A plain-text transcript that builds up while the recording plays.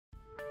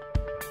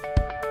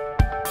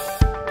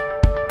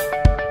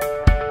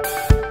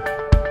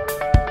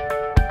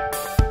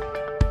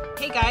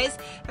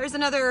There's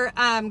another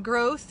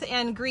growth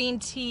and green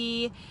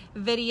tea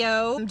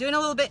video. I'm doing a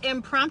little bit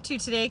impromptu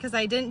today because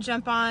I didn't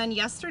jump on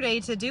yesterday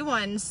to do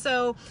one.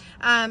 So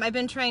I've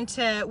been trying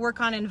to work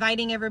on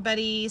inviting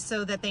everybody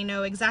so that they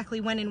know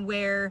exactly when and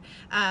where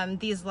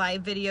these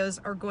live videos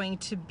are going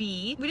to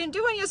be. We didn't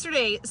do one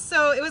yesterday,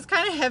 so it was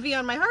kind of heavy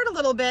on my heart a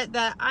little bit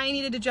that I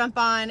needed to jump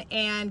on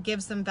and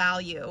give some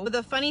value.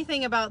 The funny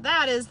thing about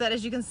that is that,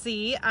 as you can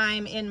see,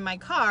 I'm in my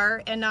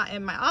car and not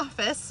in my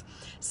office.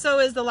 So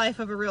is the life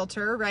of a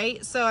realtor,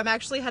 right? So I'm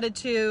actually headed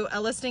to a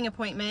listing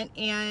appointment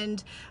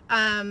and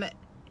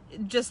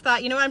just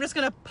thought, you know what, I'm just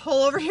gonna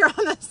pull over here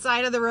on the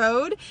side of the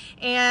road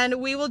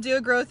and we will do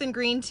a growth and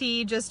green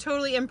tea, just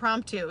totally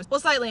impromptu. Well,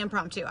 slightly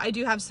impromptu. I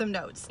do have some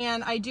notes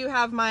and I do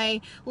have my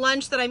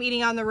lunch that I'm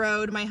eating on the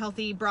road, my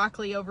healthy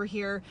broccoli over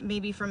here,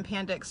 maybe from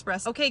Panda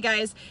Express. Okay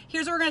guys,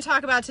 here's what we're gonna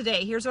talk about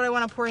today. Here's what I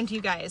wanna pour into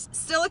you guys.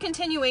 Still a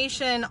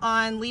continuation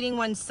on leading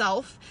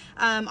oneself,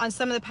 on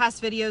some of the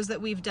past videos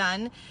that we've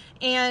done.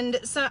 And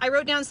so I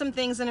wrote down some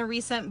things in a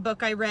recent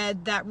book I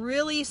read that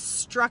really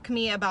struck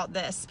me about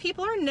this.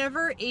 People are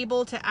never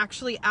able to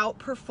actually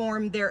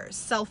outperform their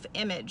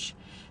self-image.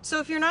 So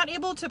if you're not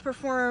able to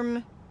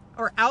perform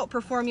or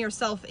outperform your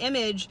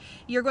self-image,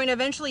 you're going to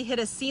eventually hit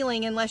a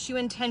ceiling unless you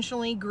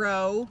intentionally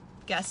grow,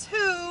 guess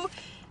who?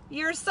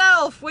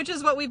 Yourself, which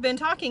is what we've been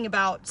talking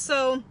about.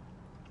 So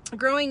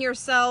growing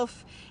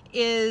yourself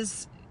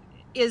is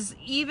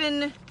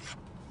even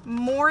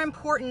more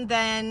important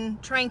than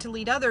trying to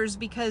lead others,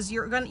 because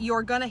you're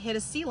gonna hit a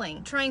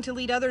ceiling. Trying to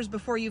lead others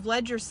before you've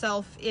led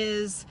yourself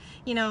is,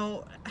 you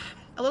know,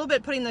 a little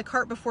bit putting the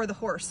cart before the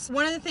horse.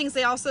 One of the things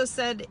they also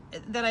said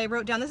that I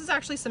wrote down, this is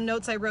actually some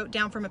notes I wrote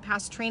down from a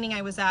past training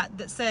I was at,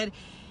 that said,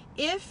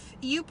 if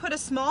you put a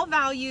small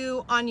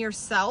value on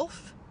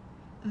yourself,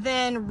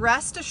 then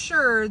rest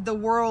assured the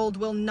world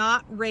will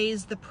not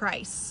raise the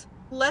price.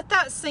 Let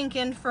that sink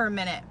in for a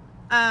minute.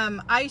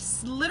 I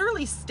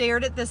literally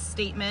stared at this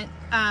statement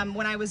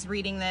when I was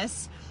reading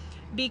this,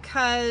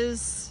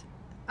 because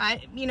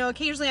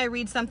occasionally I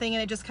read something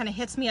and it just kind of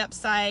hits me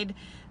upside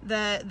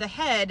the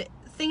head,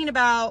 thinking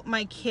about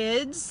my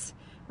kids,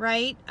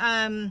 right?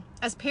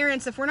 As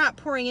parents, if we're not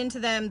pouring into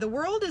them, the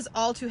world is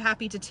all too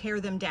happy to tear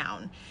them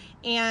down.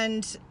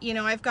 And, you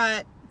know, I've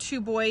got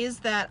two boys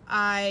that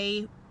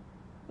I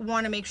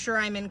want to make sure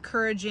I'm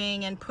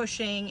encouraging and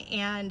pushing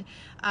and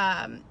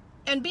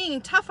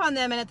being tough on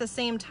them, and at the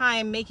same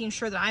time making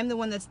sure that I'm the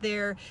one that's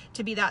there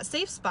to be that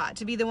safe spot,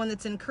 to be the one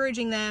that's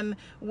encouraging them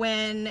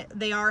when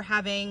they are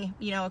having,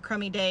 you know, a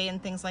crummy day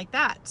and things like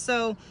that.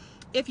 So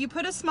if you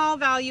put a small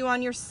value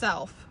on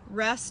yourself,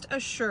 rest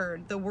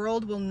assured the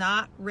world will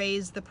not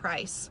raise the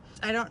price.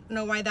 I don't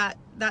know why that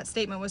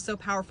statement was so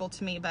powerful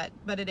to me,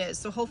 but it is.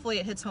 So hopefully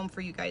it hits home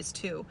for you guys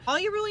too. All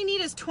you really need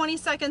is 20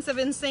 seconds of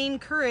insane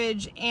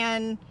courage,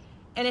 and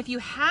if you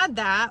had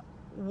that,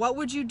 what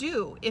would you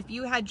do if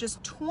you had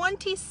just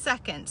 20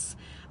 seconds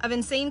of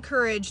insane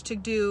courage to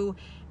do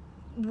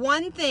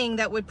one thing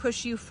that would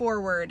push you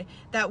forward,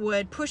 that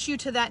would push you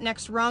to that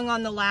next rung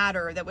on the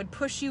ladder, that would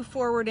push you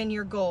forward in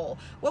your goal?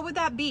 What would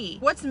that be?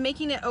 What's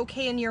making it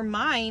okay in your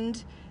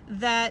mind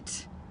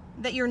that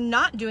you're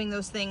not doing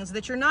those things,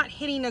 that you're not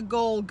hitting a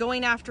goal,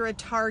 going after a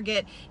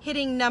target,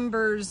 hitting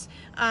numbers,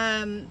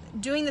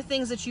 doing the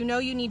things that you know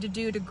you need to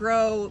do to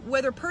grow,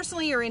 whether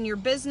personally or in your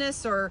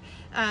business, or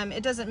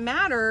it doesn't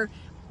matter.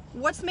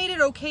 What's made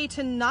it okay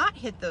to not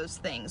hit those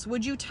things?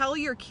 Would you tell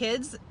your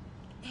kids,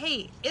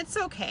 hey, it's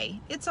okay,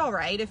 it's all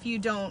right if you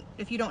don't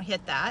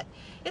hit that,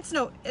 it's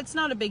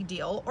not a big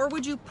deal? Or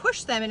would you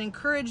push them and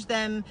encourage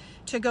them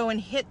to go and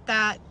hit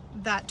that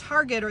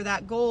target or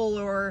that goal,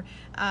 or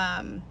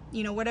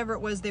whatever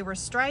it was they were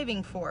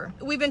striving for?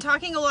 We've been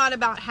talking a lot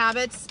about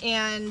habits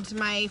and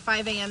my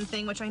 5 a.m.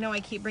 thing, which I know I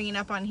keep bringing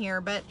up on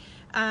here, but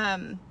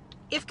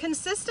if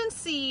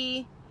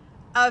consistency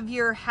of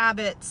your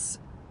habits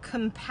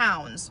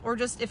compounds, or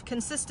just if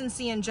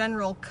consistency in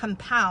general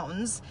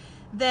compounds,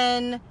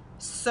 then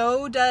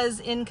so does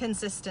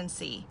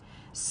inconsistency.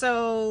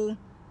 So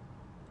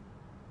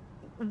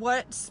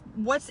what's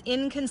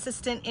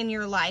inconsistent in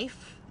your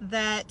life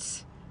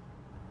that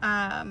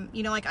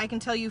like I can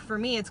tell you, for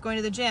me, it's going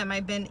to the gym.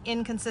 I've been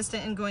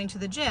inconsistent in going to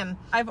the gym.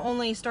 I've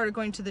only started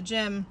going to the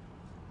gym,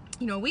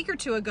 a week or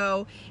two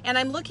ago, and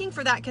I'm looking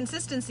for that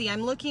consistency.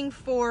 I'm looking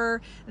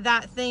for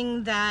that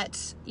thing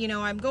that,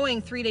 I'm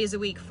going 3 days a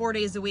week, 4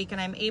 days a week,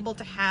 and I'm able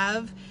to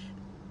have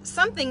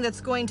something that's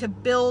going to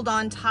build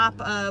on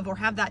top of, or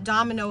have that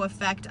domino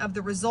effect of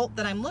the result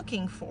that I'm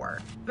looking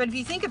for. But if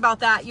you think about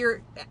that,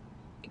 your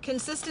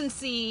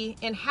consistency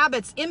in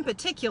habits in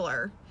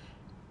particular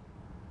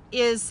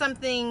is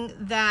something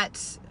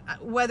that,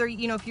 whether,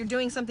 if you're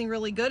doing something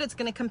really good, it's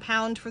going to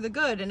compound for the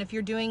good. And if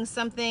you're doing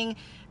something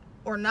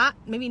or not,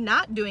 maybe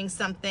not doing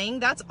something,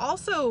 that's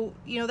also,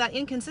 you know, that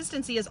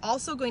inconsistency is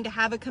also going to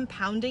have a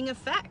compounding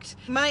effect.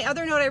 My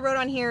other note I wrote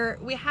on here,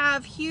 we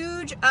have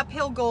huge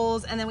uphill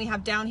goals and then we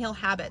have downhill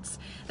habits.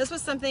 This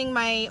was something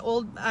my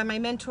my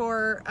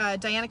mentor,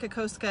 Diana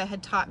Kokoska,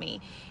 had taught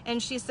me.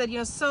 And she said, you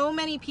know, so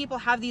many people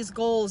have these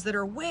goals that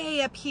are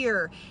way up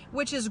here,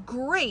 which is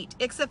great,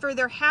 except for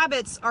their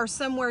habits are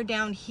somewhere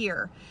down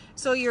here.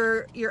 So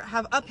you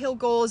have uphill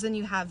goals and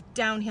you have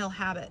downhill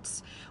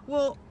habits.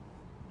 Well,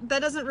 that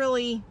doesn't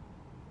really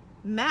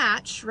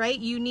match, right?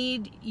 You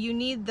need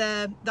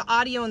the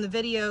audio and the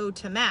video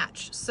to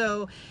match.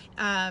 So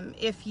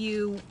if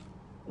you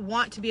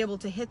want to be able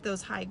to hit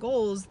those high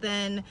goals,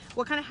 then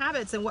what kind of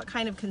habits and what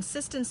kind of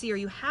consistency are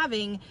you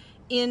having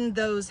in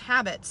those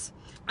habits?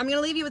 I'm going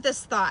to leave you with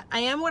this thought. I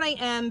am what I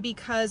am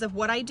because of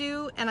what I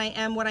do, and I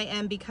am what I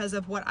am because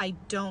of what I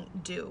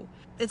don't do.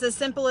 It's as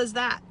simple as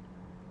that.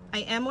 I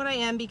am what I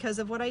am because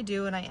of what I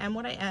do, and I am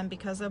what I am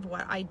because of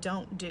what I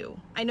don't do.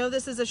 I know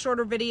this is a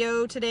shorter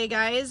video today,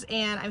 guys,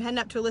 and I'm heading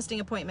up to a listing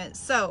appointment.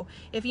 So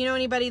if you know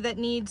anybody that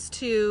needs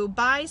to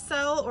buy,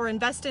 sell, or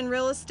invest in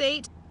real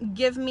estate,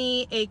 give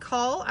me a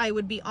call. I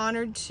would be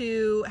honored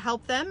to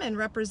help them and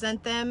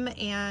represent them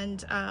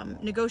and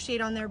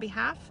negotiate on their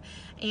behalf.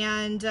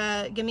 And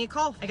give me a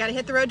call. I got to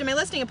hit the road to my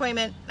listing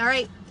appointment. All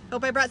right.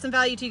 Hope I brought some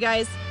value to you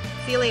guys.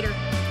 See you later.